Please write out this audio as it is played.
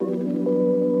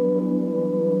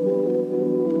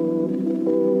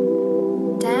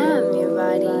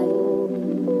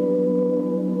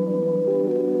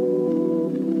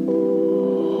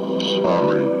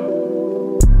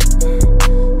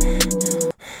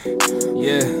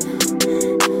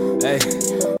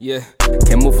yeah.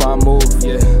 Can't move how I move,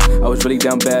 yeah. I was really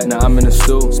down bad, now I'm in the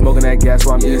stool. Smoking that gas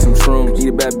while I'm eating some shrooms. Eat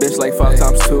a bad bitch like 5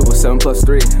 times 2, or 7 plus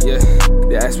 3, yeah.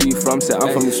 They ask where you from, said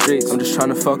I'm from the streets. I'm just trying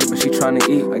to fuck her, but she trying to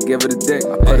eat. I give her the dick,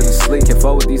 I put her to sleep. Can't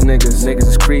fuck with these niggas, niggas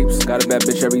is creeps. Got a bad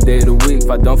bitch every day of the week. If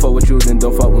I don't fuck with you, then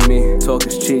don't fuck with me. Talk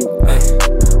is cheap,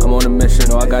 I'm on a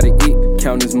mission, all I gotta eat.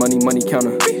 Count this money, money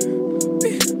counter.